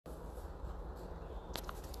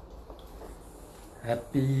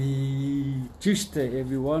Happy Tuesday,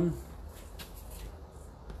 everyone.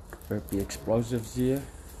 Burpee Explosives here.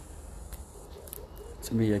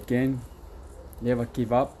 It's me again. Never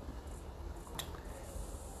give up.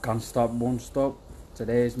 Can't stop, won't stop.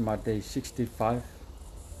 Today is my day 65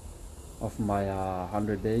 of my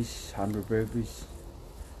 100 days, 100 burpees.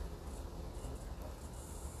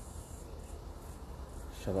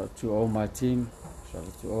 Shout out to all my team. Shout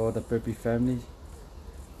out to all the burpee family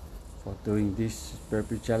for doing this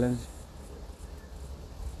burpee challenge.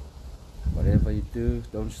 Whatever you do,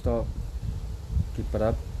 don't stop. Keep it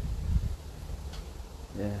up.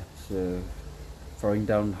 Yeah, so throwing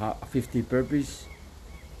down 50 burpees,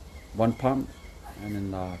 1 pump, and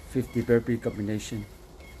then 50 burpee combination,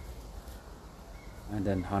 and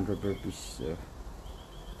then 100 burpees. So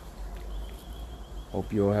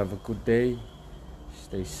hope you all have a good day.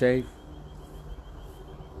 Stay safe.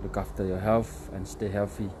 Look after your health and stay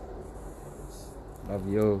healthy. Love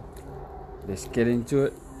you. Let's get into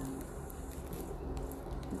it.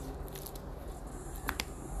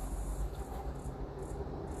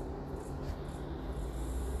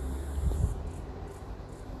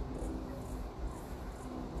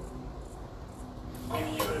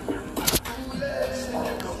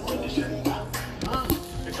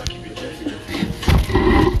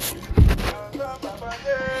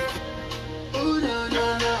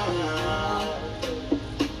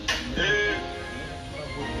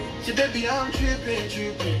 See, baby, I'm tripping.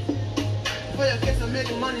 For your kids, I'm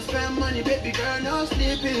making money, spend money, baby girl, no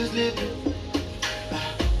sleeping.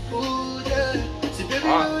 Ooh, yeah. See, baby,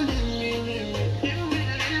 don't leave me.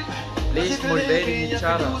 Please motivating each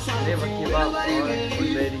other. Never give up.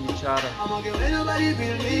 Motivating each other.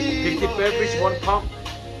 50 burpees, 1 pump.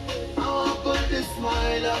 I wanna put this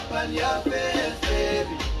smile up on your face,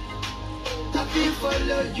 baby. I feel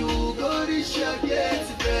follow you, go this your gate,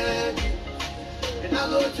 baby. And I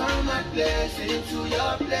go turn my place into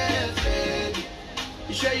your place, baby.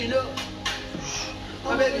 You sure you know?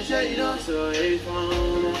 My baby, sure you know? So if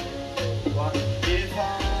I'm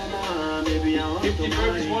maybe I want to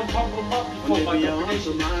marry you. 1 pump, 1 pump before my Maybe I want to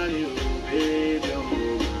combination. marry you, baby.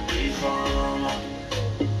 If I'm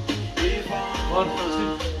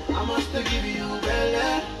I must give you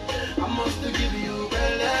belly. I must give you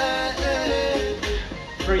belly.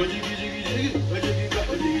 3.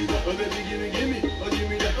 Oh baby, give me, oh give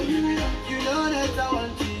me that, You know that I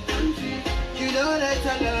want it, You know that I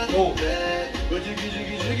love you, Oh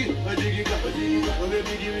jiggy, oh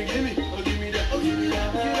baby, give me, oh give me that, You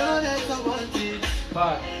know that I want it,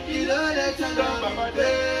 5. You know that I love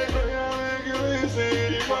you,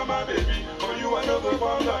 You are my baby, oh you are not the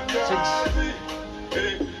one that 6.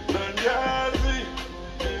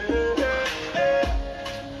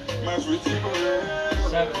 My sweetie,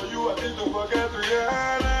 7. oh you are need to forget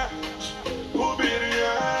Rihanna. Who be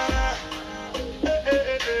Rihanna?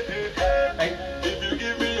 8. If you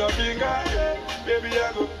give me your finger, baby I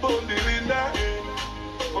go bone the Linda.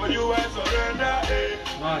 For you I surrender.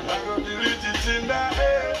 9. I go delete it in that.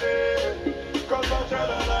 Cause I'm trying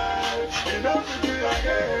to lie. Enough to do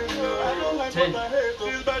again. I don't like 10. what I hate.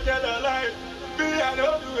 This bachelor life. Me I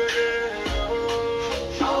don't do again.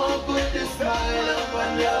 I wanna put this smile up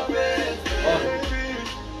on your face, baby.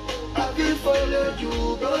 I can follow you,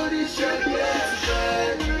 go this your place,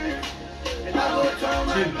 baby. And I go turn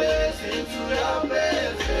my place into your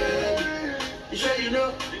place, baby. You sure you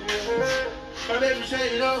know? My baby, sure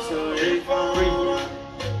you know? So if I'm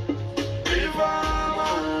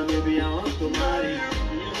maybe I want to marry you.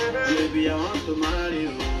 Baby, I want to marry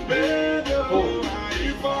you, baby.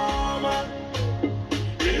 If I'm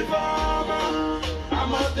I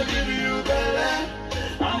must give you belly.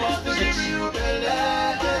 I must give you belly.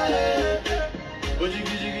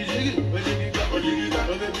 Oh jiggy,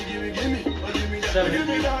 oh baby, give me, give me that.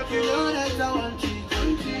 You know that I want you,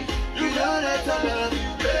 You know that I love you,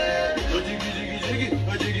 baby. Oh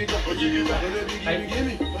jiggy, oh baby, give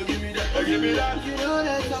me that. You know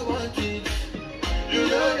that I want you, You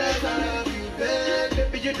know that I love you, baby.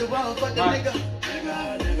 Baby, you the one for the nigga.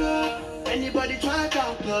 Anybody try to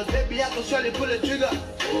come close, baby, I can surely pull a trigger.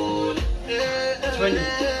 Ooh, yeah, 20.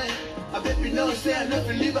 I baby no say I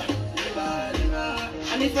never leave her.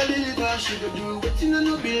 And if I leave her, she go do what you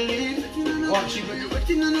no believe. She go do what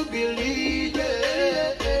you no believe. I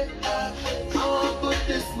wanna put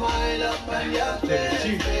this smile up on your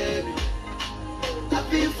face, baby. I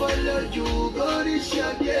feel follow you, go this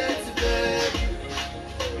your gate, baby.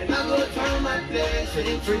 And I go turn my place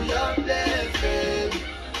into your place, baby.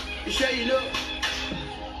 You sure you know?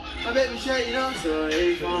 My baby, sure you know? So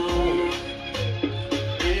if I'm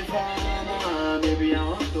maybe I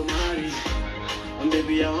want to marry you. And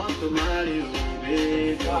baby, I want to marry you,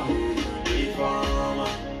 baby. If I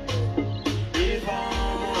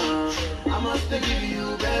must give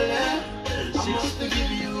you belly. I must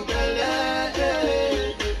give you belly.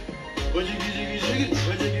 Oh, jiggy, jiggy, jiggy.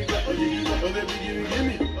 Oh, jiggy, oh, jiggy, oh, baby, give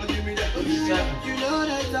me, oh, give me that, oh, give me that. You know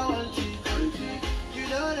that I want you, you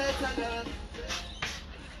know that I got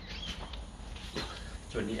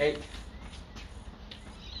 28.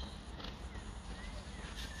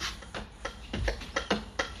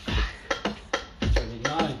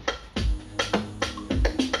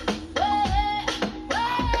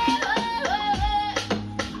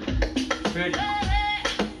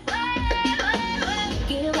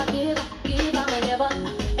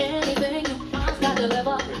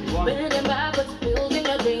 Bending backwards, building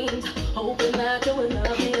your dreams, hoping that you will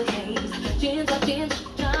love me the same. Jeans,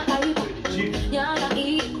 ya caí, ya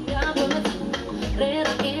caí, ya por me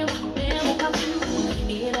rera que me busca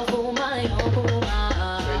y no fuma, no fuma.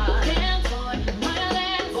 Dance boy, my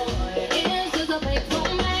dance boy, is just a fake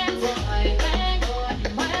romance boy. Bang boy,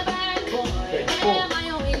 my bang boy, am I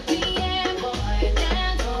your ATM boy?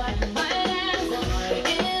 Dance boy, my dance boy,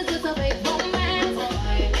 is just a fake romance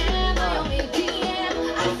boy. Am I your ATM?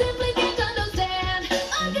 I simply can't understand.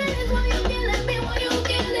 Again, is why you killing me, why you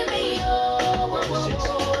killing me, oh, whoa, whoa,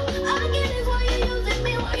 whoa. Again, is why you using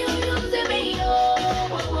me, why you using me, oh,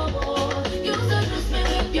 whoa, whoa, whoa. You seduce me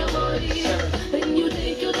with your body, then you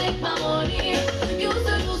take my money. You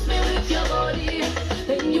seduce me with your body,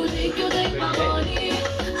 then you take my money.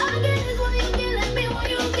 Again, is why you killing me, why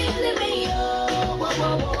you killing me, oh, whoa,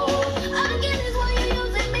 whoa, whoa. Again, is why you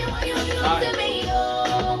using me, why you using me, oh,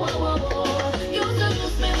 whoa, whoa, whoa. You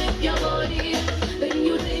seduce me with your body, then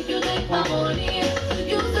you take my money.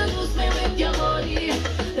 You seduce me with your body,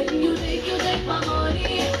 then you take my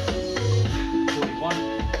money. 41.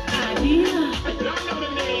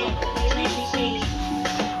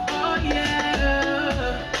 Oh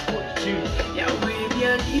yeah. 42. Yeah, baby,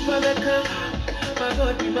 I'm deeper than my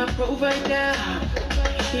God be my provider.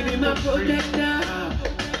 He be my protector.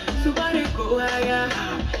 Somebody go higher.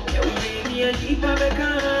 Yeah, baby, I'm deeper than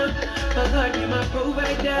my God be my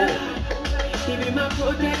provider. He be my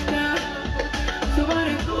protector.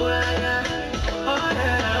 Somebody go higher. Oh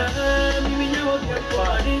yeah, me know your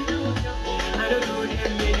body. I don't do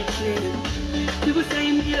them anything. People say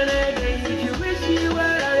me another day. If you wish me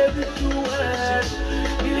well, I wish you well.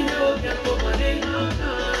 Me know your body.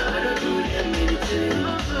 I don't do them anything.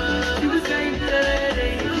 People say me another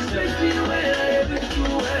day. If you wish me well, I wish you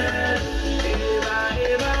well. Eva,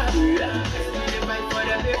 Eva, I still fight for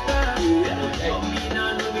the paper. Oh, me now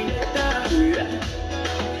no me later.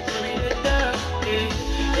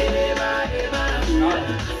 Eva, Eva, I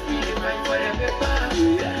still fight for the paper.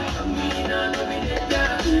 Oh, me now no me later.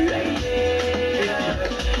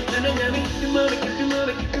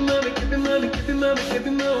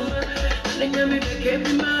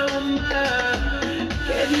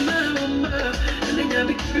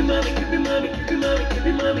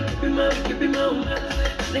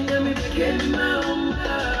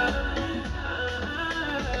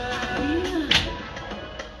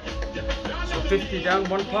 So 50 down,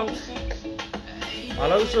 1 pound.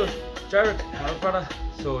 Also, Jared, my brother.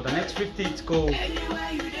 So the next 50 it's called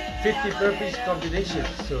 50 burpees combination.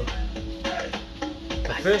 So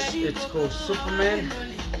the first it's called Superman,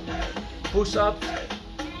 push up,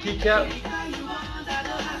 kick out,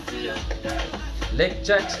 leg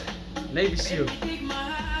jacks, Navy SEAL.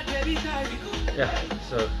 Yeah,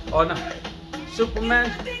 so oh no,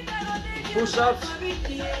 Superman, push ups,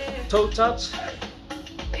 toe touch,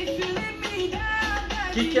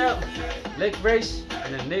 kick out, leg raise,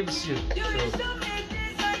 and then Navy SEAL.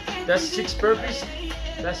 So that's 6 burpees.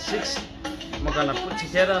 That's 6 I'm gonna put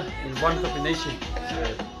together in one combination. So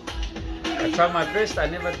I try my best. I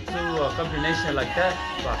never do a combination like that,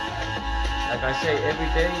 but like I say, every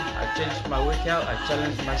day I change my workout. I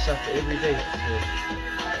challenge myself every day. So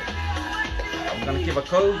I'm gonna give a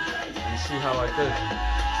code and see how I do.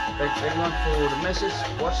 Thanks everyone for the message,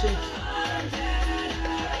 watching.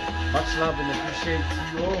 Much love and appreciate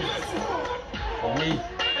you all. For me.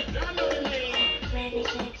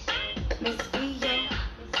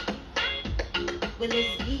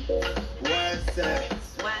 What's that?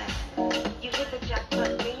 You hit the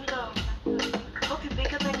jackpot bingo. Hope you're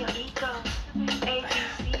bigger than your ego.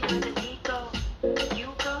 ABC where the D go. You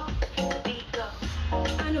go, the beat go.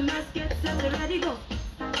 I know my sketch says ready go.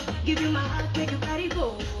 Give you my heart, make you ready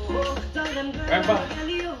go. Tell them girl, Remember,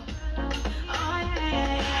 oh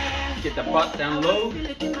yeah. get the butt down low.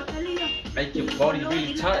 Make your body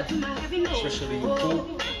really tight, especially in the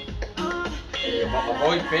pool.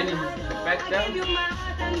 Avoid bending your back down.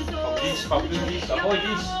 From these Stop doing this, avoid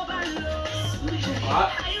this.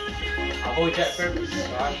 Alright? Avoid that purpose,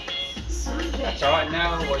 alright? That's alright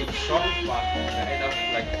now while you're strong, but at the end of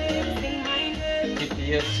like 50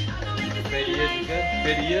 years, 30 years ago,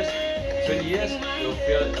 30 years, 20 years, you'll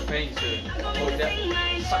feel the pain, so avoid that.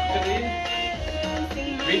 Suck it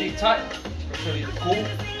in, really tight, especially the core.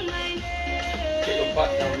 Get your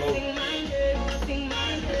butt down low.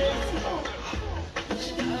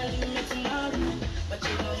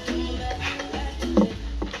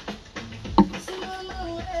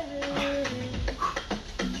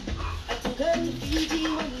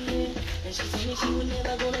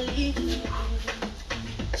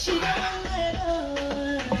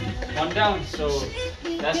 One down, so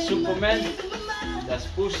that's Superman, that's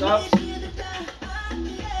push-ups,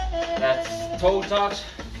 that's toe touch,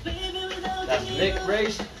 that's leg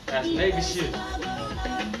raise, that's Navy SEAL.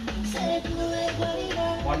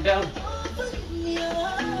 One down.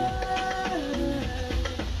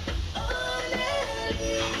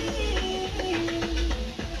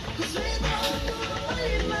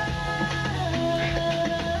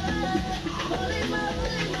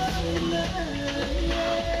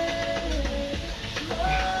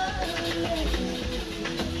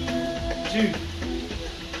 Two.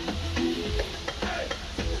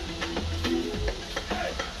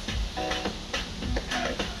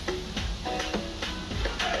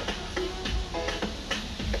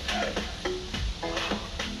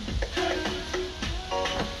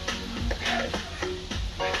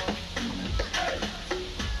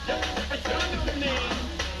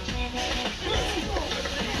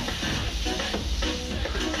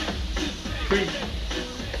 Three.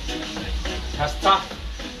 That's tough.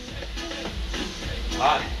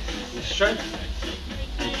 Alright, with strength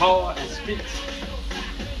and power and speed.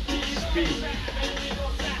 Speed.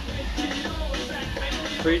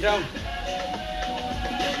 3 down.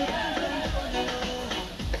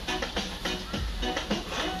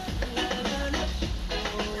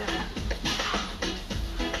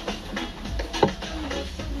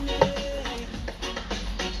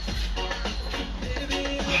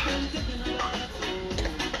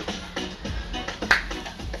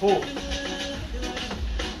 Four.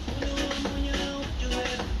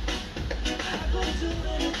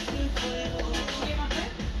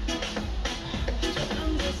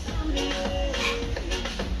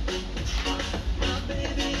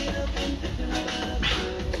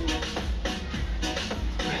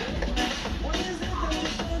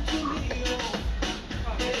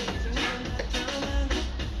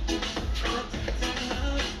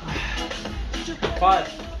 5.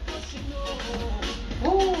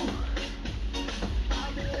 Woo.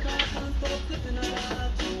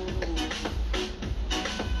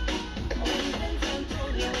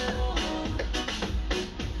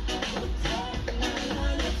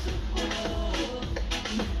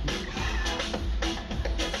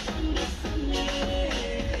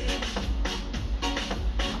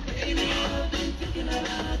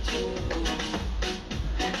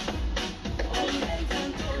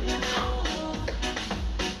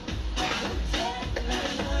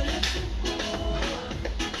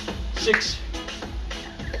 6.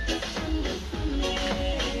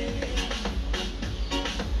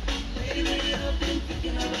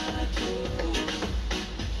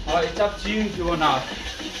 Alright, it's up to you if you wanna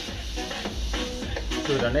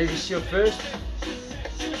do the Navy SEAL first,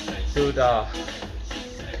 do the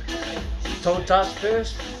toe touch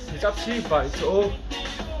first. It's up to you, but it's all,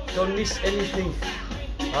 don't miss anything.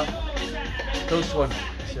 Those one,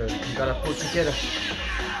 so you gotta put together.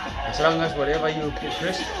 As long as whatever you put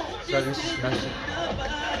first, as long as it's nice.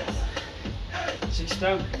 6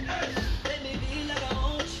 down.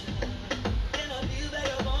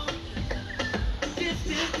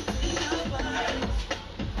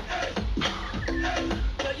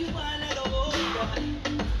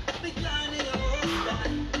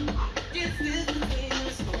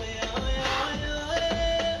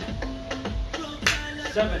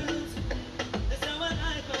 7.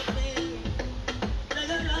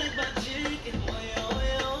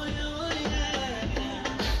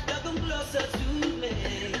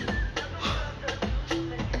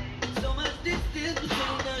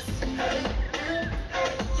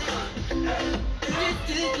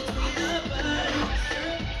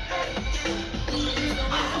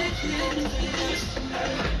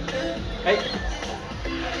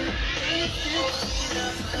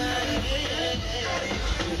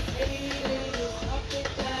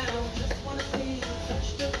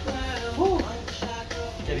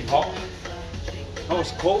 Getting hot. That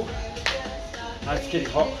was cold. Now it's getting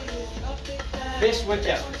hot. Best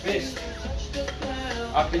workout, best.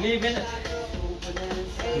 I believe in it.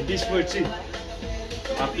 with this routine.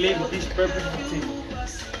 I play with this perfect routine.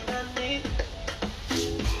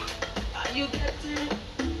 Are you getting?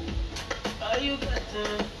 Are you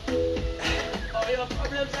getting? All your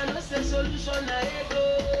problems are not the solution. I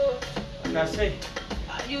go. Like I say,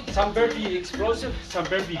 some very explosive, some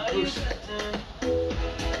very cruise.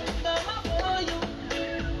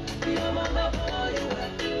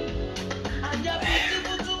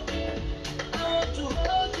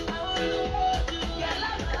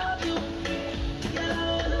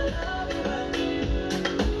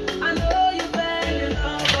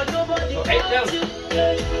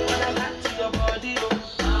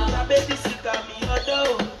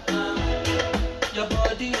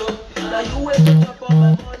 You wake up on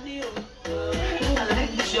my money, oh. I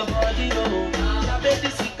like this your body, oh. Now baby,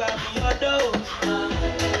 sick of me, oh.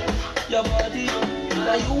 Your body, oh.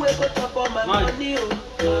 Now you wake up on my money, oh.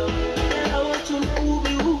 Yeah, I want to know who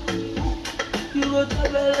be who. You go to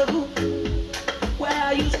Bellevue. Where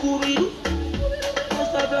are you, Scooby-Doo?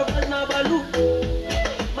 Most of your friends now Baloo.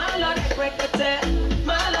 My lord, Rekete.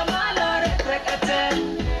 My lord, Rekete.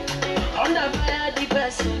 Under fire, the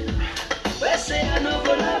best. We say I no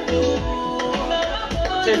go love you.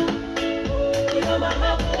 10.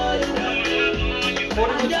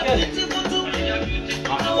 40 more to go.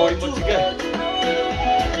 40 more to go.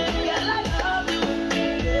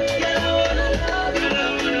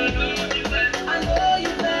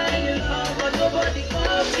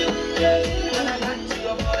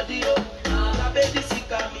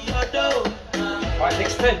 Alright,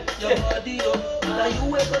 next 10. Your body, oh. Now you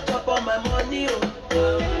wake up on my money, oh.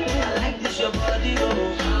 I like this your body,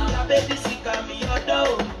 oh. Now baby, sick of me,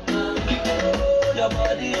 oh. Your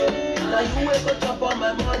body, oh. Now you wake up on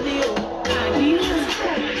my money, oh.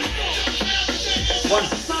 1.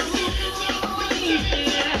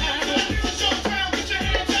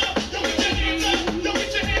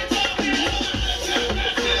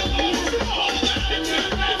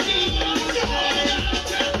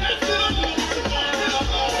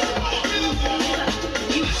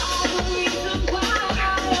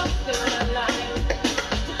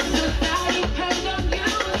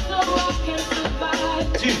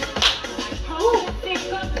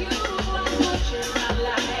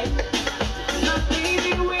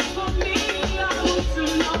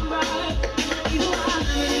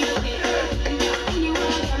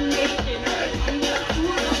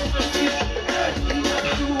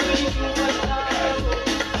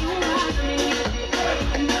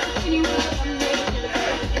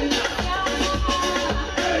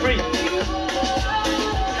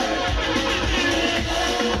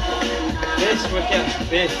 Best workout,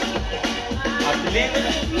 best. I believe in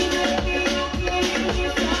it.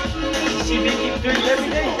 You see me keep doing it every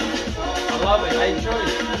day. I love it, I enjoy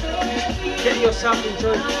it. Get yourself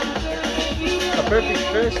enjoy it. The perfect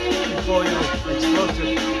first before you explosive. So,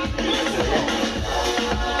 yeah.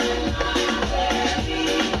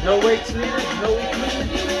 No weights needed, no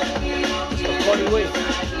equipment. Just a body weight.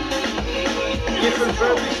 Different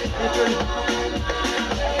burpees, different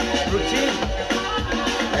routine.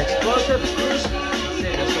 Explosive cruise.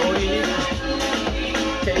 Say that's all you need.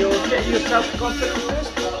 Get yourself confident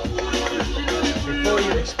first before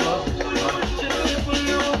you explode.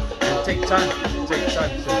 And take time. Take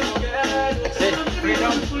time. So that's it.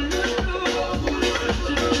 Freedom.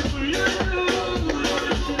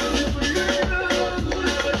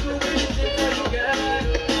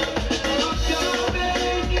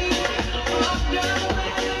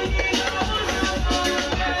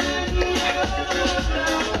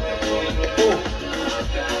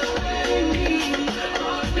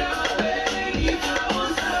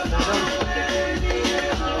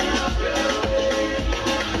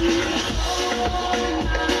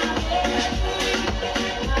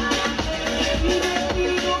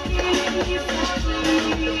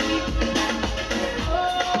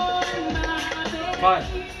 Five.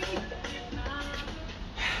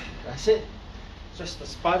 That's it. Just the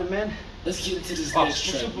Spider-Man. Let's get into this Oh, next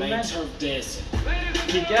track, Superman. man. Turf dancing.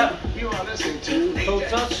 Kick out. You are listening to Toe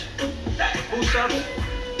touch. Push up.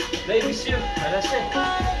 Baby seal. And that's it.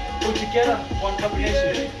 Put together one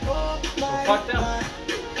combination. So fuck them.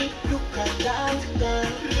 Look at that girl,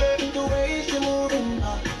 the way she moving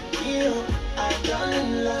back. You, I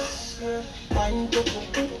done lost her. Wine to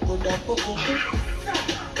go da poco.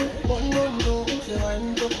 One no, say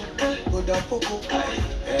wine to go da poco.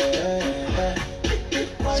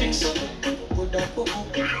 6. Go da poco.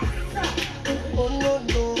 Oh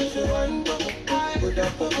no, say wine to go da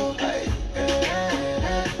poco.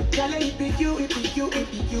 Girl, it be you.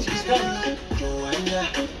 Joanna,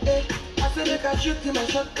 I feel like I shoot in my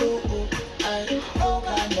shot, oh, I, oh,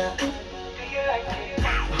 Ghana.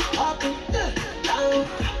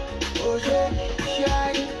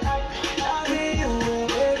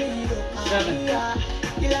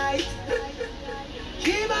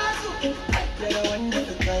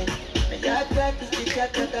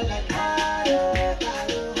 Oh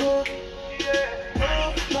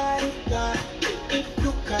my God,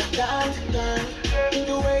 look at that girl,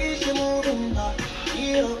 the way she moving back.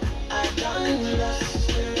 You, I done lost.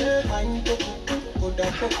 I'm good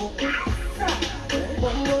at poco.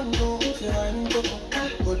 One don't know, say I'm good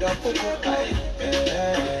at poco.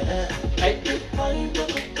 I'm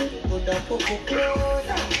good at poco.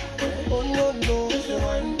 One don't know, say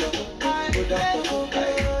I'm good at poco.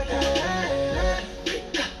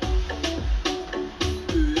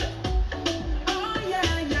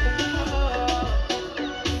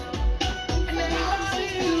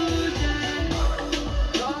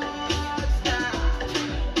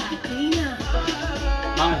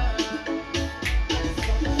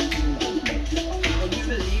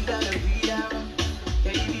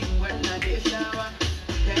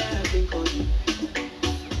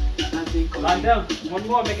 Line down. One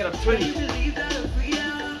more, make it a 20.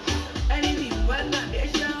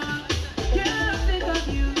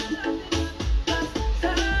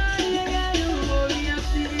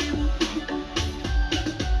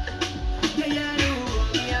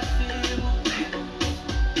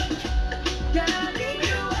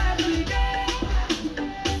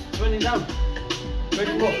 Down.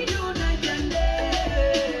 20 more.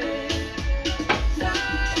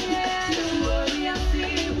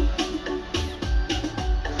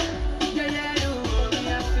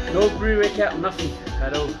 No pre-workout, nothing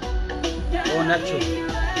at all. All natural.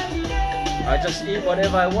 I just eat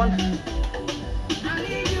whatever I want.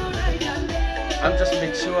 I'm just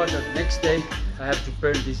make sure that next day I have to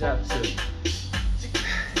burn this out. So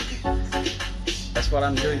that's what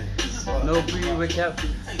I'm doing. No pre-workout,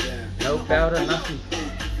 no powder, nothing.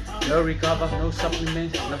 No recover, no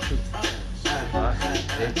supplements, nothing.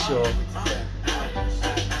 Make sure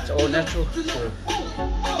it's all natural. So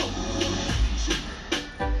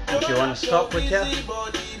if you want to stop workout,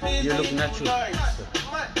 you look natural. So,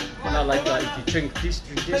 not like that. If you drink this,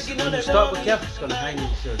 when you start workout, it's gonna hang you.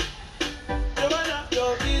 So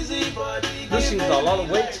losing a lot of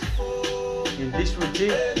weight in this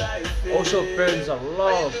routine also burns a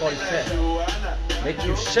lot of body fat, make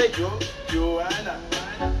you shake.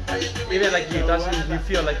 Even like you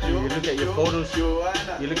feel like you look at your photos, you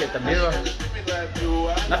look at the mirror,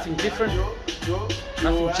 nothing different,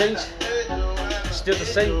 nothing changed, still the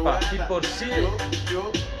same, but people see it.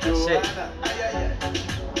 That's it.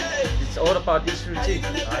 It's all about this routine.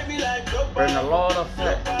 Right? Burn a lot of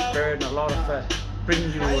fat,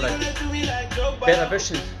 bring you like better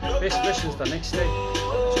versions, best versions the next day,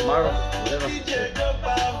 tomorrow, whatever.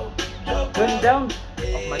 So, 20 down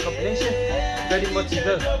of my combination, 30 more to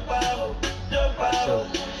go. So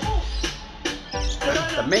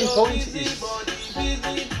the main point is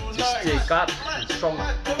to stay gut and strong,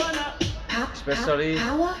 especially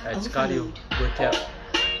at cardio workout.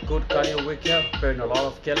 Good cardio workout, burn a lot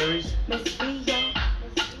of calories.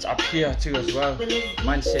 It's up here too as well,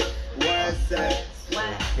 mindset.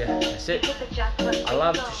 Yeah, that's it. I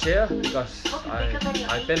love to share because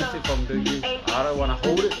I benefit from doing this. I don't want to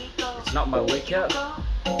hold it. It's not my workout,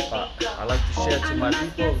 but I like to share to my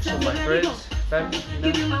people, to my friends, family,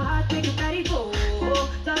 you know.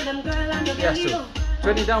 Yeah, so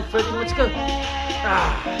 20 down, 30 more to go.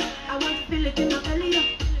 I want to feel it in my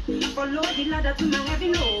belly. Follow the ladder to my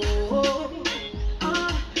heaven.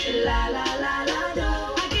 La la la la do.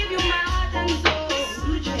 I give you my heart and soul.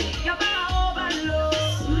 Your power overload.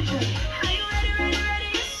 Are you ready?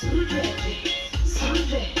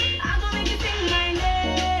 I'm gonna make you sing my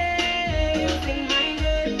name. Sing my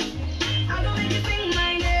name. I'm gonna make you sing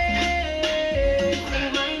my name. Sing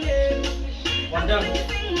my name. One down.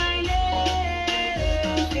 Sing my name.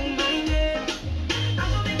 Sing my name. I'm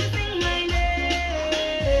gonna make you sing my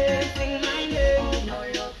name. Sing my name. No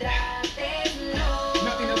lo trates, no.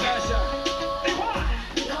 Nothing to pass up.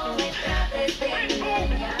 No me trates de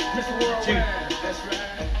engañar. Two. That's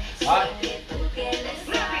right. Alright.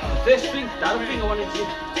 The first thing, the other thing I wanted you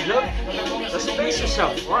to know, just pace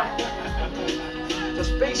yourself, right?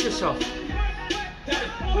 Just pace yourself.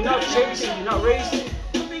 We're not chasing, we're not racing,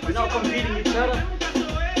 we're not competing with each other.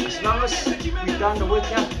 As long as we've done the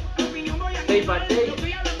workout day by day,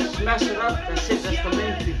 smash it up, that's it, that's the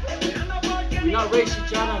main thing. We're not racing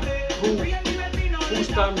each other, who's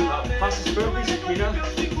done fastest burpees, you know?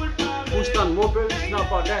 Who's done more burpees, it's not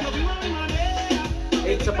about that.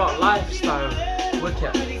 It's about lifestyle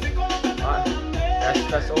workout.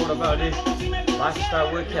 That's all about it.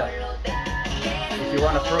 Lifestyle workout. If you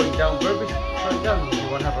want to throw it down burpees, throw it down. If you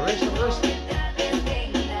want to have a race,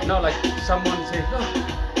 not like someone say, oh,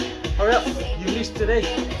 hurry up, you missed today.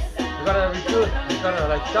 You gotta redo it. You gotta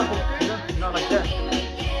like double. You know, not like that.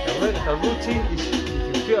 The routine is,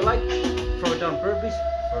 if you feel like, throw down burpees,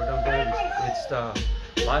 throw down burpees. It's the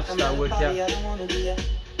lifestyle workout.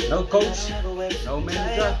 No coach, no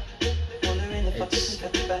manager.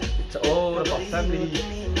 It's all about family,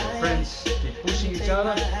 friends. Keep pushing each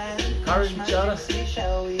other, encourage each other.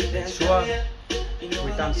 Make sure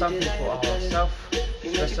we done something for ourselves,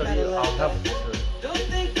 especially our health. So,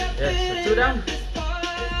 yeah, so 2 down.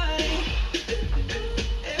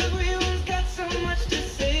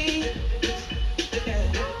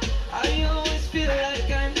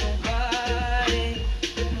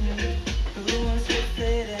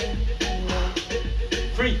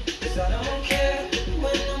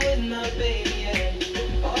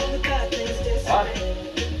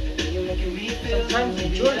 Sometimes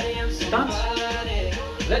enjoy dance.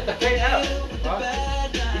 Let the pain out. Right?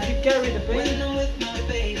 If you carry the pain,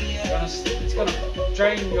 it's gonna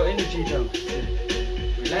drain your energy down.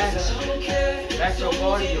 Relax. Relax your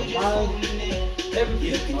body, your mind,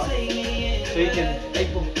 everything. Right? So you can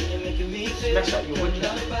able to smash out your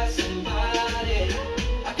workout.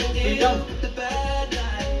 3 down.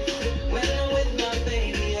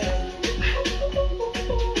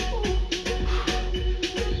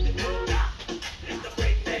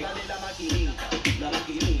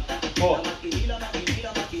 4.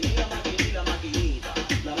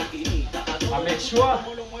 I make sure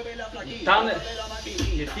you done it.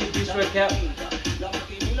 You did this workout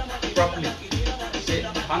properly. Say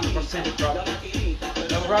 100% properly.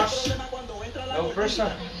 No rush, no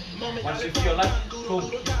pressure. Once you feel like, boom,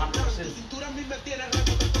 100%.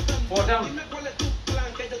 4 down.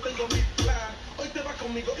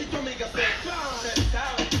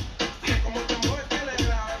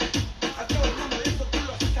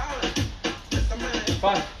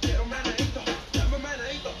 Five.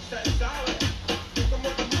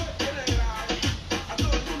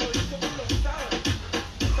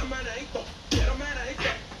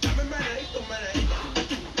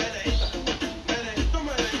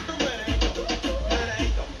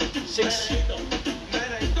 6.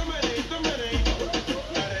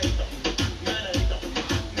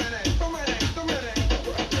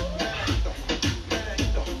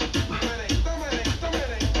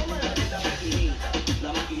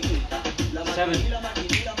 7.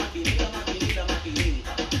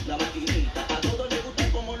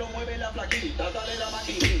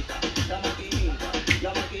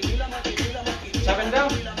 7 down.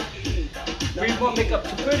 3 more, make up to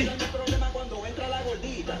 30.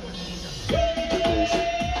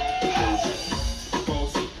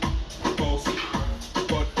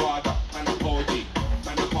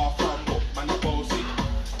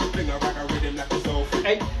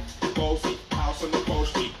 Eight. Bossy, house on the post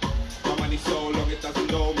street. My money so long it doesn't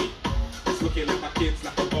know me. It's looking at my kids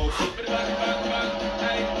like a bossy.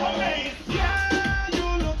 Yeah, you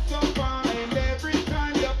look so fine. Every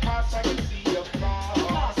time you pass, I can see your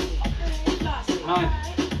flaws. 9.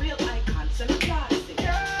 Real icons and classic.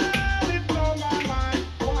 Yeah, it blow my mind.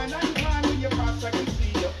 Wine and climb when you pass, I can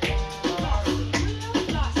see your flaws.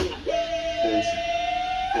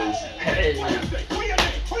 Hey. Where you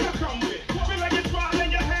name? Where you come with? Feel like it's wild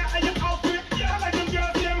in your hair and your outfit. Yeah, like them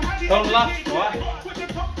girls, them how they Don't laugh, why? with the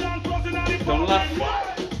top down, closing out his Don't laugh.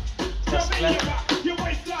 Just clap. Your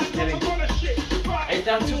waistline, Kidding. I'm gonna shit. 8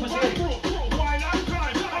 down, 2 more. Wine and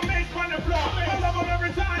climb. I make fun of blow. I love her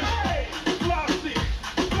every time. Hey, flossy,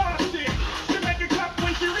 flossy. She make it clap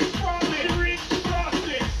when she reach for me. Reach,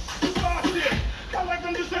 flossy, flossy. I like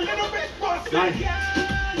them just a little bit bossy. 9.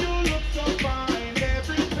 Yeah, you look so fine.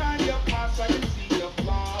 Every time you pass, I can see your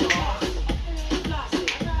flaws.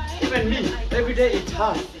 Even me, every day it's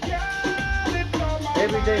hard.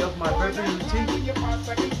 Every day of my birthday routine,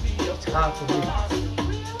 it's hard for me.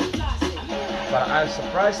 But I'm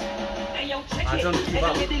surprised I don't give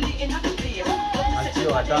up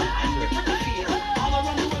until I done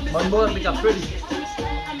it. My mother become pretty.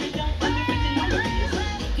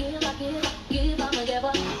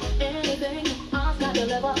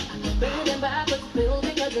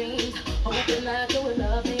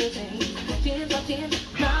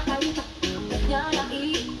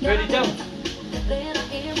 Ready, jump.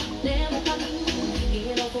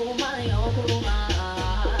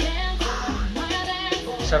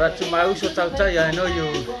 Shout out to my Uso Tautaya. I know you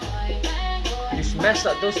smashed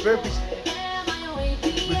out those burpees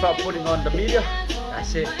without putting on the media.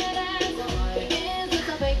 That's it.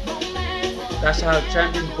 That's how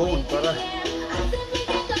champion born, brother.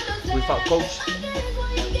 Without coach,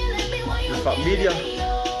 without media.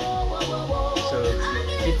 So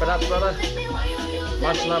keep it up, brother.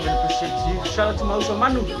 Much love and appreciate you. Shout out to my Uso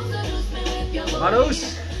Manu.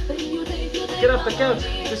 Manus, get off the couch.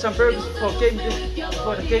 Do some burpees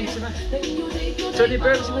before the game tonight. 20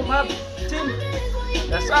 burpees with my team.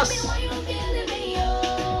 That's us.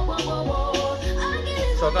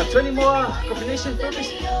 So I got 20 more combination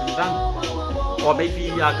burpees and done. Or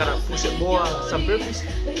maybe I gotta push it more, some burpees.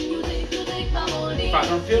 If I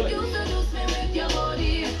don't feel it.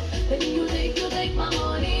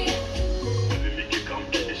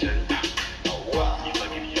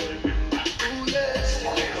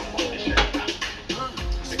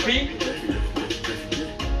 Speed.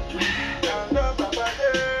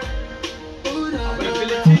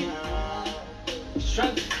 Availability.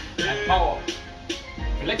 Strength and power.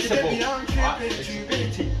 Flexible.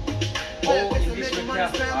 Flexibility. All in this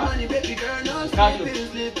recap. Cardio.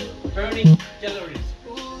 Burning calories.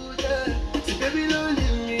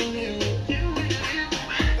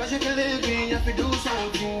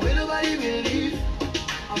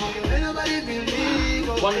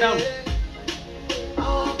 One down.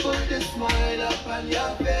 I'll put the smile up on your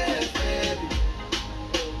face, baby.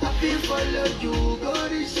 Happy follow you, go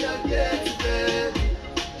this your get, baby.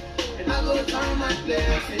 And I go turn my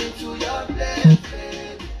place into your place,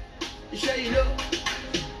 baby. You sure you know?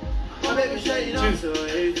 Oh, baby, sure you know? So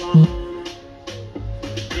if I'm,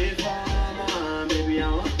 baby, I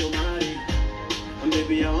want to marry you. And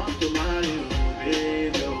baby, I want to marry you,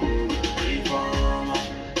 baby.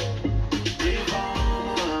 If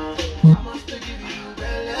I'm, I must give you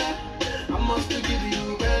belly. I must give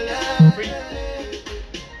you belly. Free.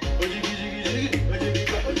 Oh, jiggy, jiggy, jiggy. Oh, jiggy,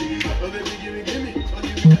 oh, jiggy, oh, baby, give me. Oh,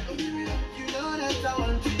 give me that, oh, give me that. You know that I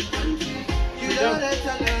want you. You know that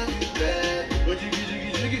I love you, baby. Oh, jiggy, jiggy,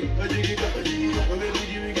 jiggy. Oh, jiggy, oh, jiggy, oh, baby,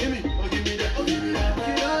 give me. Oh, give me that, oh, give me that.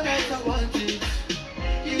 You know that I want you.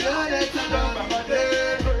 You know that I love you, baby.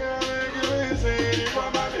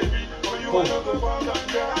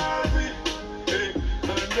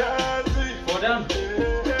 Four down.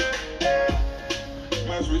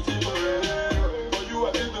 My sweetie forever, for you I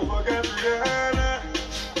need to forget Rihanna.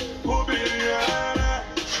 Who be Rihanna?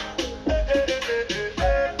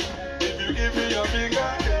 If you give me your finger,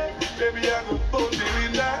 baby I go put the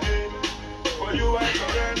winner. For you I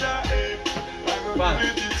surrender. I go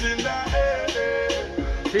give you the tinder.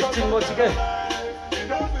 15 more to go.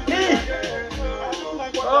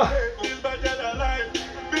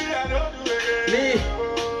 Me.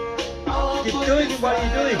 Keep doing what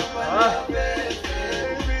you're doing.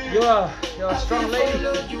 You're a strong lady.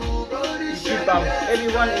 You keep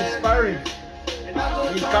everyone inspiring.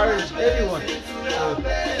 You encourage everyone. So,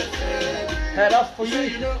 head up for you.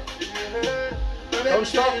 Don't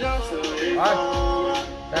stop. Alright.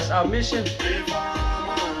 That's our mission.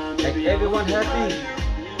 Make everyone happy.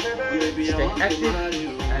 Stay active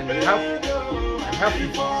and healthy.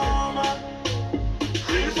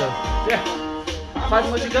 So yeah, 5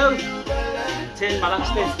 more to go. 10 my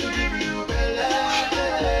last 10.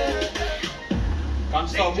 Can't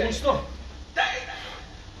stop, won't stop.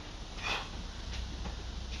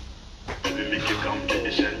 Come to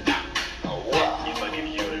the center. If I give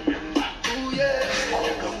you remember. Oh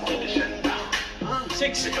yeah. Come to the center.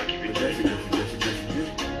 6. If I give you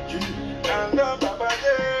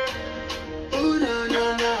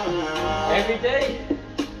Every day,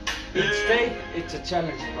 each day, it's a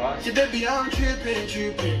challenge, right? See, baby, I'm tripping.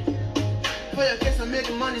 For your case, I'm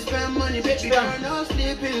making money, spend money, baby, girl, no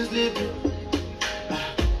sleeping.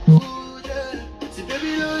 Ooh, yeah. See,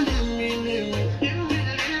 baby, don't leave me.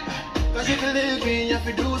 Cause if you leave me, you have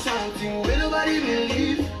to do something where nobody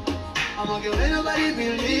believe. I'm gonna get where nobody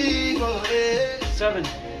believe, oh yeah. 7.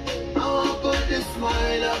 I wanna put the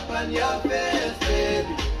smile up on your face,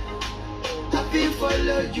 baby. Happy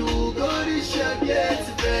follow you, go this your get,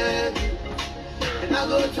 baby. And I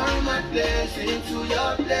go turn my place into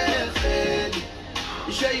your place, baby.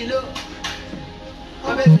 You sure you know?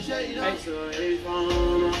 Oh, baby, sure you know? So if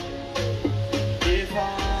I'm,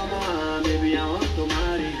 baby, I want to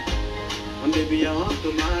marry you. And baby, I want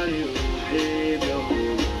to marry you, baby.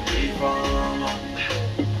 If I'm,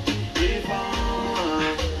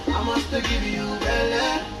 I must give you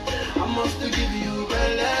belly. I must give you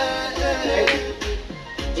belly.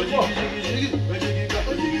 Oh, jiggy, jiggy, oh, jiggy,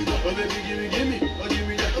 oh, jiggy, oh, baby, give me, oh, give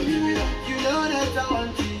me that, oh, give me that. You know that I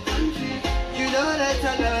want you. You know that I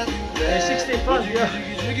love you, baby. Hey, 65, yeah.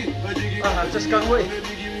 I just can't wait.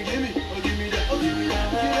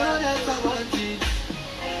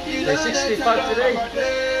 Day 65 today.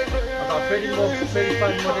 About 35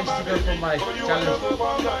 more days to go for my challenge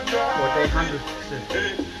for day 100. So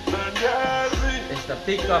it's the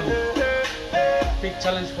big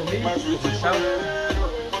challenge for me, for myself,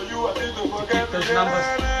 to keep those numbers.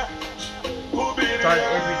 Try it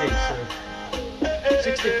every day. So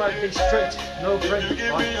 65 days straight, no break.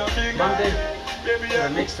 Monday to the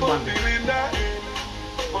next Monday.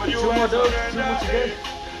 Two more to go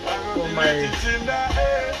for my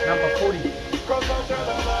number 40.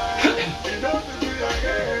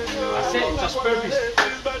 I said just purpose.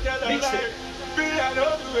 Mix it.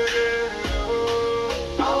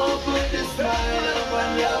 I will put this smile upon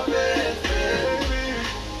your face, baby.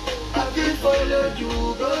 I can follow you,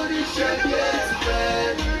 go this your yes,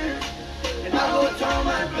 baby. And I will turn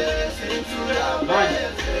my blessing to your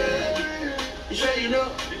best, baby. You sure you know?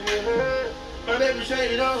 My baby, sure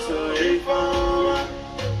you know? So if I'm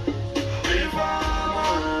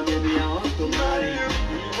baby, I want to marry you.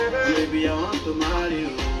 Baby, I want to marry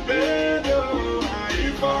you. Baby,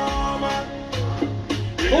 if I'm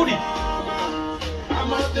 40. I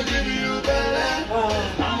must give you Bella.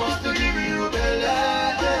 I must give you Bella.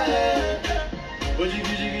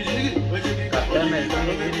 Damn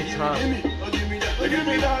it, it's hard.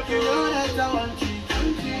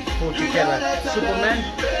 Pull together. Superman.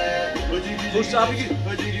 Push up.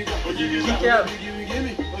 Kick out.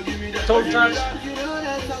 Toe touch.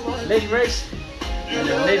 Leg raise. And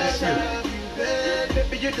then leg seal.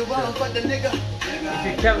 If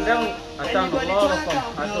you count down, I done a lot of them.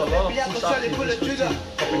 I do a lot of push-ups in this routine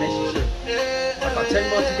combination shirt. About 10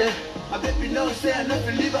 more to go. I bet me no say I not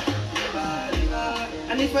believe her.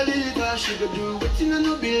 And if I leave her, she go do what you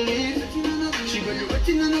no believe. She go do what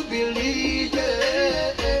you no believe. I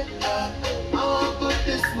want to put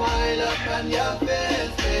the smile up on your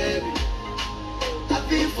face, baby. I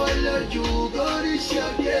feel follow you, go to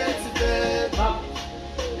your gates, baby.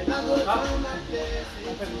 And I go to my place,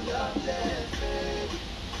 into your place, baby.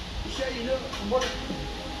 You sure you know?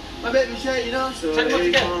 My baby, sure you know? So Check once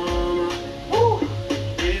again.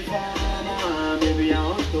 If baby, I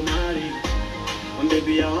want to marry you.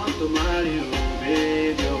 Baby, I want to marry you,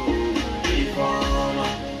 baby. If I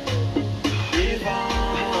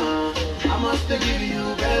must give you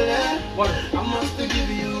Bella. I must give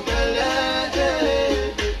you Bella.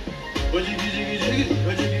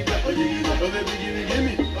 Oh, baby, give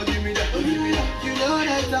me that. You know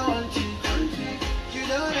that I want you. You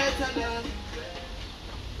know that I love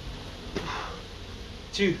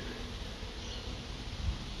you. 2.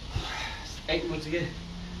 8 more to go.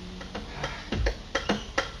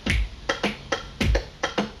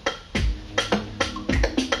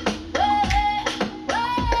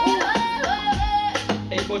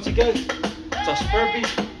 More to go. Just burpee.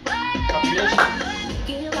 Combination.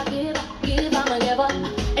 Give, I'ma never.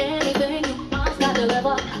 Anything you ask, I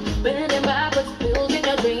deliver. Bending backwards, building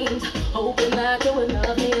your dreams. Hoping that you will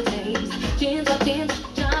love me in tames. Jeans up,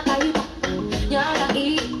 jaka iba. Yara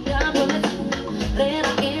I, yabunet.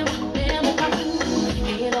 Rera im, nemo kaku.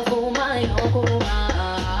 Ino kumai, no kumai.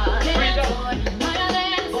 Dance boy, my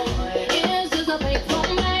dance boy. Is this a fake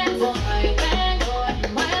romance boy? Bad boy,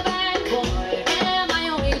 my bad boy. Am I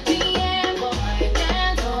only DM boy?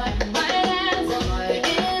 Dance boy, my dance boy.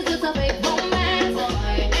 Is this a fake romance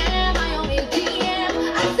boy? Am I only DM?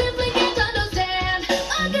 I simply can't understand.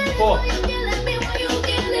 Again, it's why you killing me, why you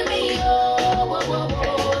killing me? Oh, whoa, whoa,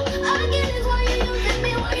 whoa. Again, it's why you using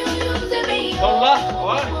me, why you using me? Don't laugh,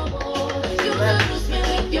 alright? You seduce me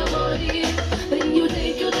with your body, then you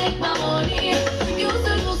take my money. You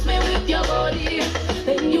seduce me with your body,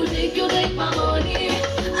 then you take my money.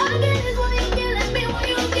 Again, it's why you killing me, why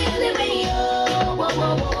you killing me? Oh, whoa,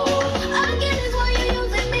 whoa, whoa. Again, it's why you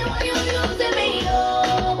using me, why you using me? Oh,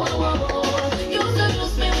 whoa, whoa, whoa. You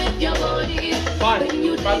seduce me with your body, then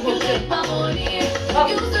you take my money.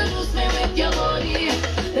 You seduce me with your body,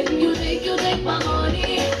 then you take my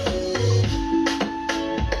money.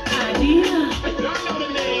 Idea. Don't know the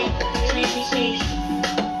name.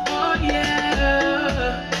 Oh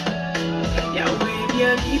yeah. Yeah, we be a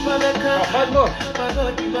deeper maker. 5 more. My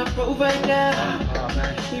God be my provider. Oh,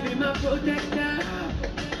 man. He be my protector.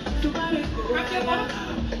 Somebody go higher.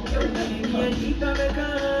 Yeah, we be a deeper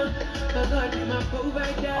maker. My God be my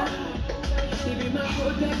provider. He be my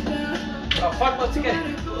protector. 5 more to go.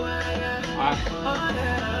 Somebody go higher. Alright. Oh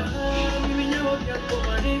yeah. Give me your work, your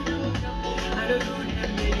money. I don't do that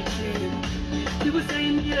meditation. People say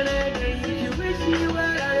me a lady, if you wish me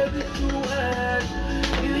well, I'll be too hard.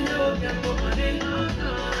 Give me your work, your money. I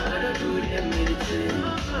don't do that meditation.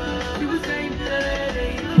 People say me a lady,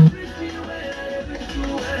 if you wish me well, I'll be too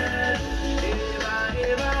hard.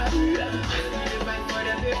 Eva, we fight for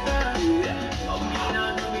the paper. Oh, me now,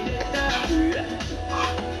 no me later.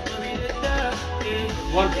 No me later.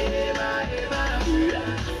 1. Eva,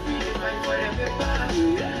 we fight for the paper.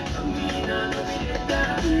 Oh, me now, no me later.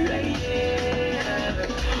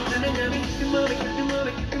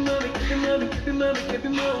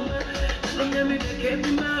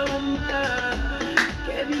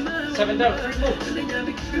 Keep 7 down, 3 more.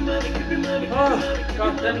 Oh,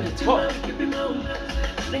 god damn it, it's hot.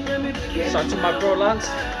 Shout to my bro Lance.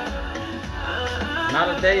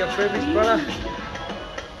 Another day of burpees, brother.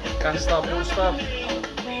 Can't stop, won't stop.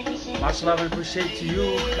 Much love and appreciate to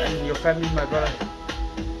you and your family, my brother.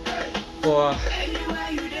 For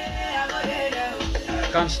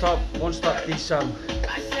can't stop, won't stop this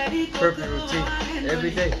burpee routine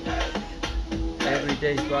every day,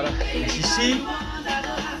 brother. As you see,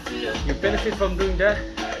 you benefit from doing that.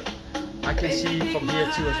 I can see from here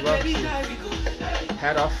too as well. So,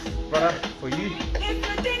 hat off, brother, for you.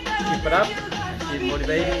 Keep it up. Keep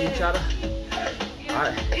motivating each other.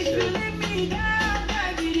 Alright, so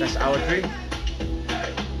that's our dream.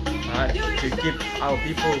 Alright, to keep our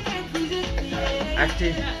people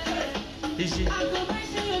active, busy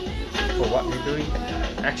for what we're doing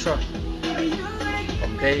extra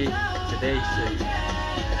from day to day. So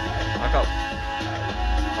I got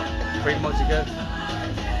 3 more to go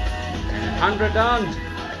and 100 done.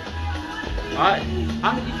 Alright,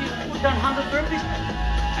 if you put down 100 burpees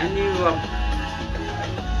and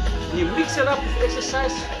you mix it up with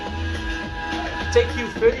exercise, take you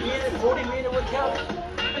 30-minute, 40-minute workout.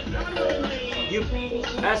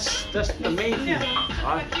 That's the main thing,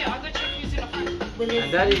 right?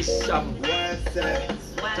 And that is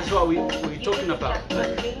that's what we're talking about.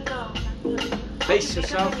 Pace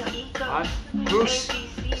yourself, right? Cruise.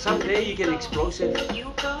 Someday you get explosive,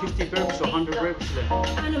 50 burpees or 100 burpees.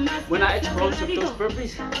 When I explosive those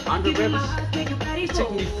burpees, 100 burpees, it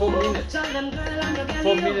took me 4 minutes.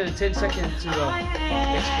 4 minutes and 10 seconds to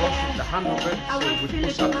explosive the 100 burpees. So we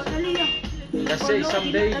push up. Let's say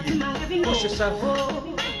someday you push yourself a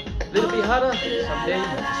little bit harder, someday you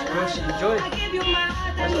just crush and enjoy it.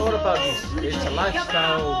 That's all about this. It's a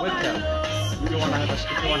lifestyle workout. If you want to have a rest,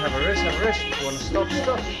 have a rest. If you want to stop,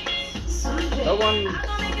 stop. No one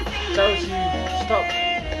tells you stop.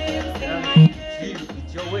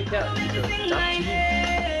 It's your workout, so it's up to you.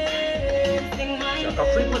 So I've got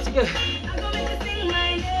 3 more to go.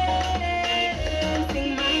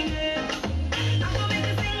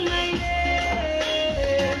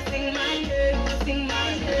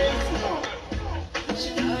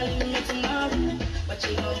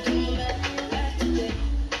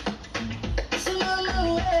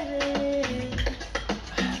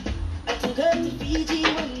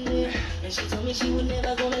 She was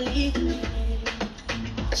never gonna leave me.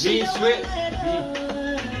 Me sweat,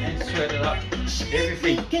 and sweat it up.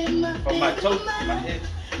 Everything from my toes to my head.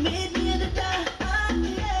 Made me to die,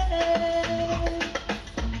 yeah.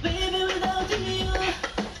 Baby, without you,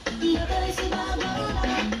 no te decía nada.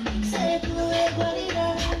 Sé tu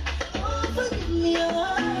igualidad. Oh, forgive me, oh.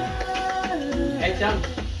 Head down.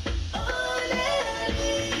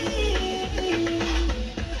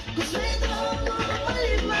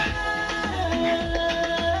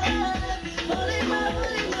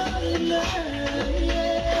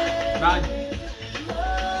 Nine.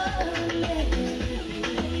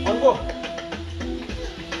 One more.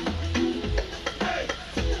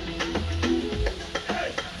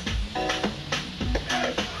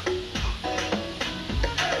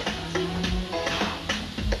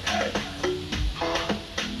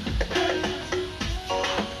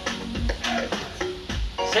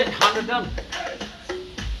 Set 100 done.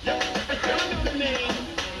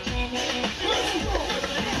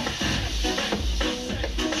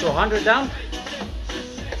 So 100 down.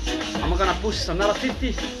 I'm gonna push another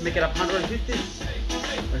 50, make it up 150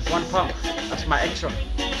 with 1 pump. That's my extra.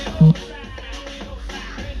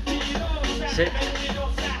 Sit.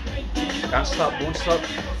 Can't stop, won't stop.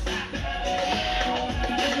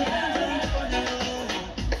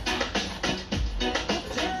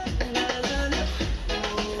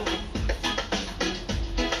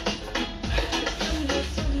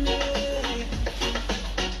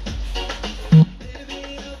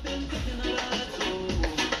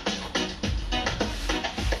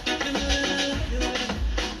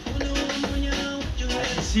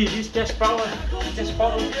 See this chest power, that's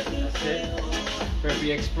it.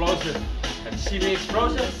 Very explosive. And see me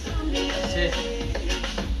explosive, that's it.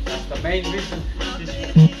 That's the main reason this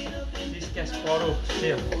chest power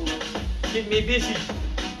here. Keep me busy,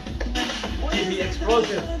 keep me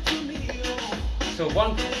explosive. So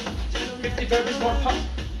 150 burpees, 1 pump.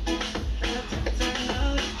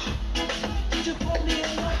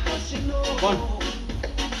 One.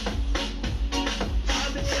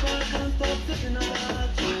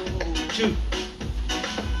 2.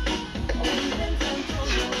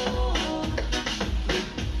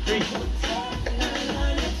 3.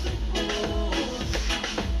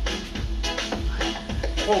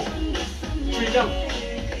 4. 3 down.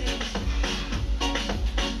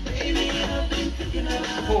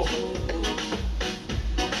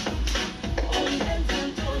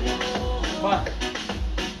 1.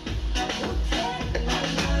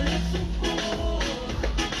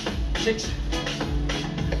 6.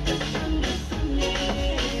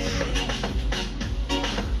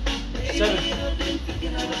 7.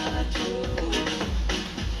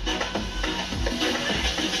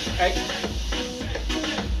 8.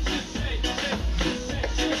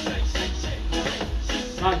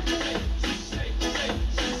 9.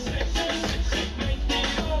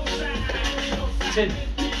 10.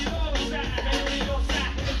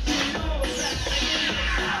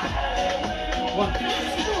 1.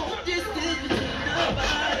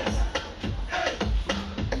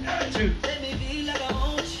 2.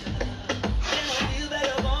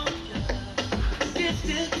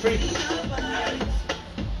 3.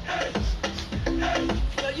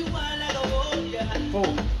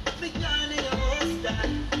 4.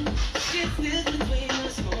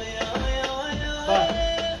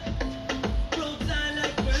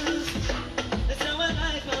 5.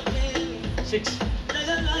 6.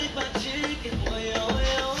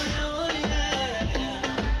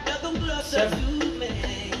 7.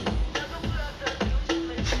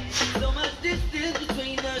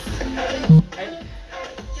 8.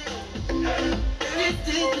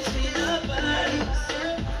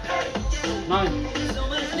 9.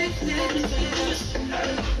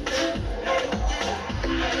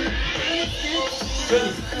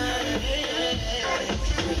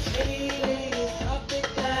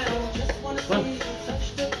 20. 1.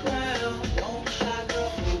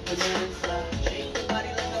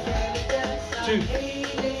 2.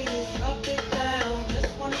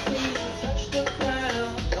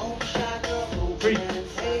 3.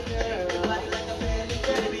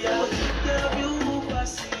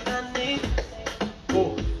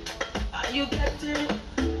 4. Are you getting?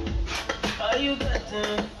 Are you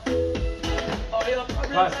getting? All your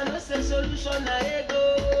problems 5. are not a solution, I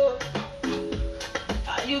go.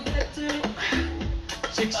 Are you getting?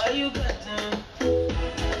 6. Are you getting?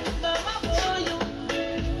 Mama for you.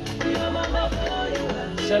 Your mama for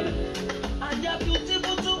you. 7. And you're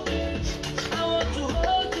beautiful too. I want to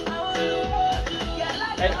hold you. I want to hold you. Girl, I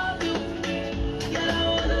 8. love you. Girl, I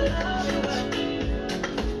want to love you.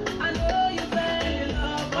 I know you fell in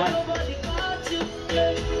love, but 9. nobody caught you.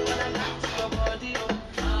 When I got to your body, oh,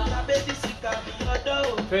 my baby sick of me, your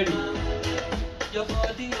door. 30. Your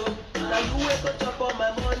body, oh, now you wake up on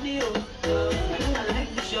my money, oh. I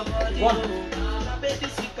like this your body, 1. oh. My baby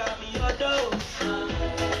sick of me, your door.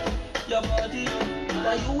 Your body, oh,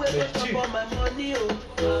 now you wake 32. up on my money, oh.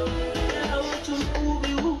 Yeah, I want to move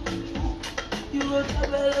you. You go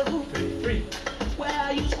travel, 33. where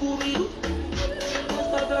are you, Scooby-Doo?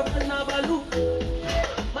 Most of your friends never look.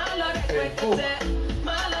 My lord, respect it.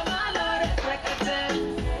 My lord, respect it.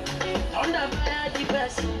 Under fire, the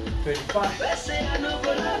best. 35. They say I no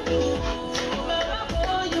go love you. Mama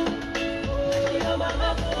for you. Your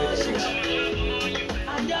mama for you. 36.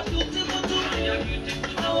 And you're beautiful too.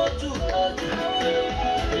 I want to hold you.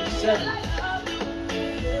 37. I love you.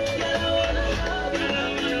 Girl, I wanna love you.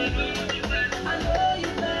 I know you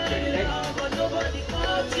fell in love, but nobody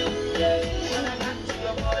caught you. When I got to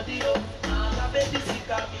your body, oh, my baby sick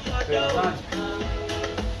of me, your door. 39.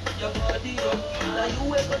 Your body, oh, now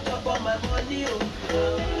you wake up on my money, oh.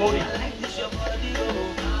 40. I like this your body,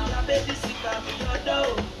 oh. My baby sick of me, your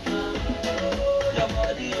door. Your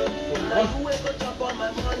body, oh, now you wake up on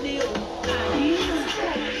my money, oh.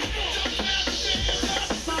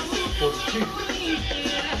 42.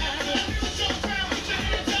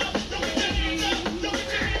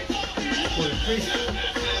 43.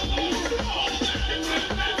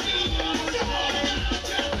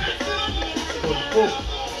 44.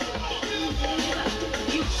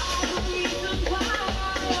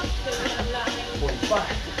 45.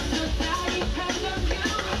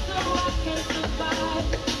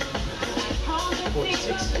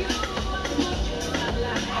 46.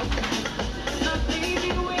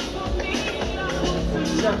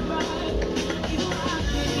 47.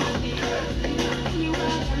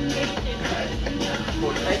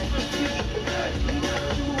 48.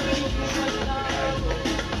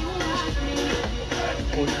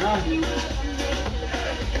 49.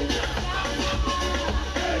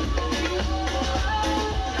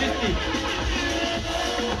 50.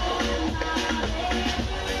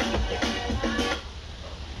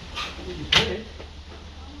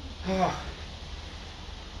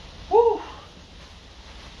 Woo.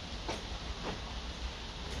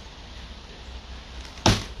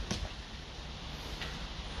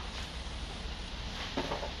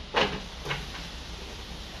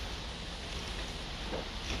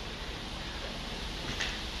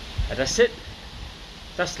 And that's it.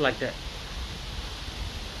 Just like that.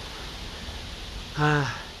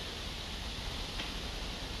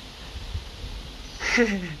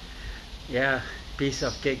 Yeah, piece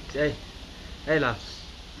of cake. Hey, hey, love.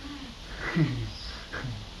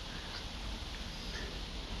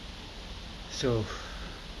 So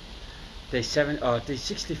day 7 or day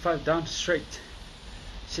 65 down straight.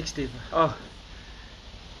 60. Oh,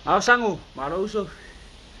 mau sangu, malo uso.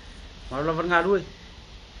 Malo vangadui.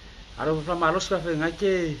 Aro from malos ka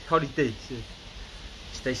ngai holiday. So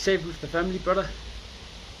stay safe with the family, brother.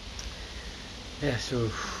 Yeah, so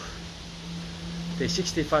day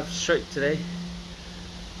 65 straight today.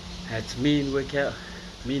 Had mean workout,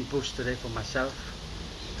 mean push today for myself.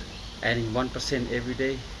 Adding 1% every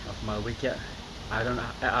day of my workout. I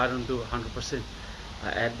don't do 100%. I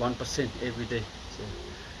add 1% every day. So,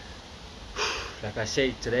 like I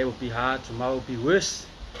said, today will be hard, tomorrow will be worse.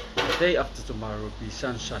 The day after tomorrow will be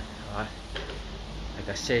sunshine. Alright. Like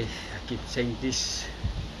I say, I keep saying this.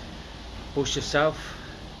 Push yourself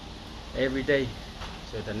every day.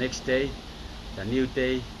 So the next day, the new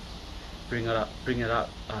day, bring it up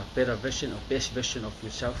a better version or best version of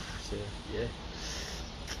yourself. So yeah.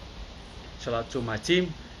 Shout out to my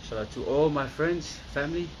team, shout out to all my friends,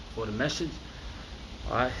 family for the message.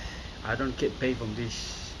 Alright, I don't get paid from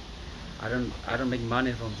this. I don't make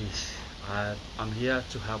money from this. I'm here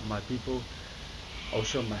to help my people,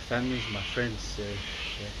 also my families, my friends. Yeah.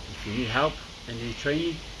 If you need help and you need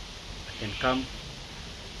training, I can come,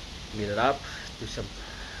 meet it up, do some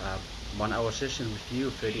 1 hour session with you,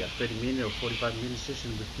 30 minute or 45-minute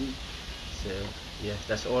session with you. So yeah,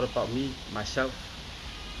 that's all about me, myself.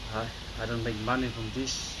 I don't make money from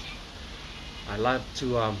this. I like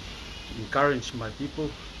to encourage my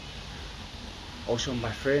people, also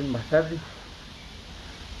my friend, my family,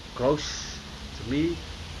 close to me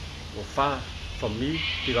or far from me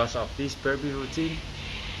because of this burpee routine.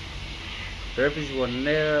 Burpees we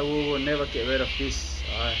will never get rid of this.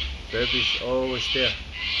 Burpees always there.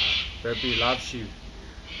 Burpee loves you.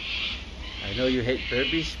 I know you hate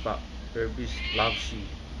burpees, but burpees loves you.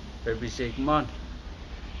 Burpees say, come on,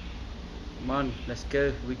 let's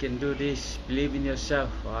go. We can do this. Believe in yourself.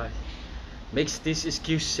 Makes this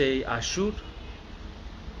excuse say I should.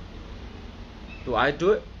 Do I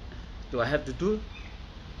do it? Do I have to do it?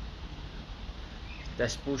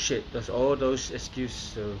 That's bullshit. That's all those excuses.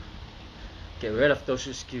 So get rid of those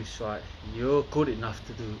excuses. Right? You're good enough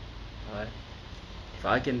to do it. Right? If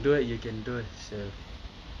I can do it, you can do it. So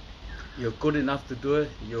you're good enough to do it.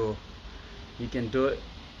 You can do it.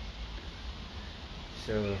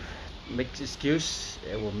 So make excuse.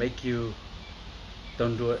 It will make you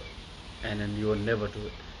don't do it, and then you will never do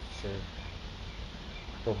it. So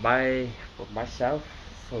for myself,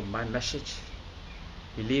 for my message,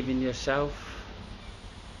 believe in yourself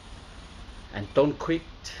and don't quit.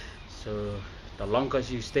 So the longer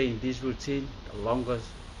you stay in this routine, the longer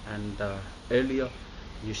and earlier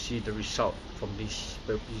you see the result from this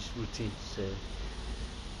burpees routine. So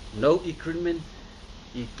no equipment,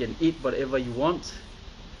 you can eat whatever you want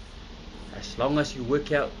as long as you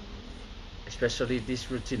work out, especially this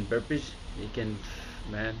routine burpees. You can,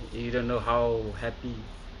 man, you don't know how happy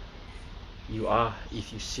you are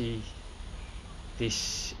if you see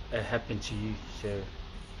this happen to you. So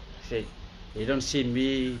say you don't see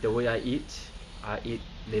me the way I eat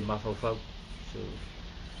le mafofo. So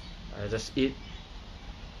I just eat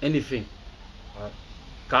anything,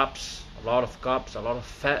 carbs, a lot of carbs, a lot of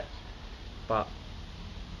fat, but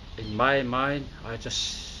in my mind I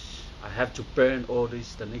have to burn all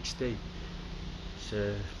this the next day.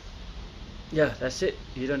 So yeah, that's it.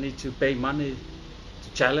 You don't need to pay money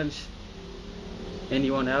to challenge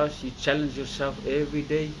anyone else. You challenge yourself every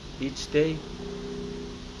day, each day,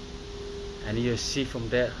 and you see from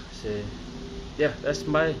there. So yeah, that's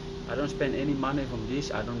I don't spend any money from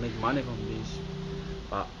this. I don't make money from this,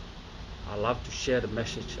 but I love to share the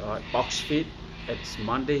message. Alright, box fit, it's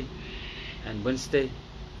Monday and Wednesday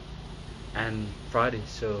and Friday.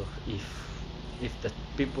 So if the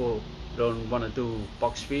people don't want to do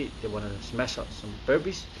box fit, they want to smash out some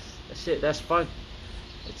burpees, that's it, that's fine.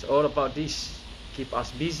 It's all about this, keep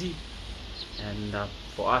us busy, and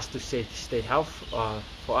for us to stay healthy,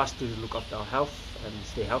 for us to look after our health and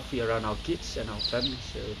stay healthy around our kids and our family.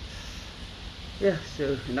 So yeah,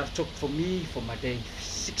 so enough talk for me for my day.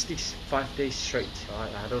 65 days straight.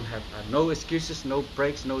 I don't have no excuses, no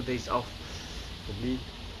breaks, no days off for me.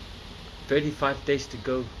 35 days to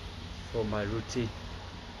go for my routine.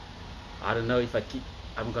 I don't know if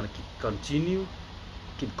I'm gonna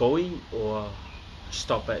keep going, or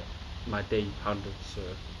stop at my day 100. So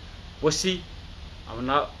we'll see. I'm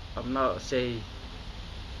not saying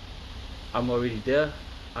I'm already there.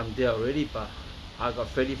 I'm there already, but I got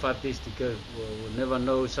 35 days to go. We'll never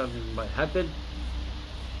know, something might happen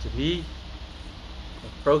to me.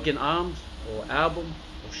 Broken arms or elbow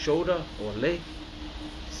or shoulder or leg.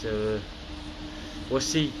 So we'll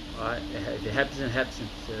see. If it happens, it happens.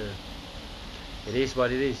 So it is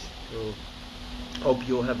what it is. So hope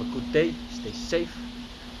you all have a good day. Stay safe.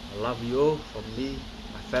 I love you all. From me,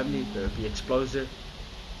 my family, be explosive.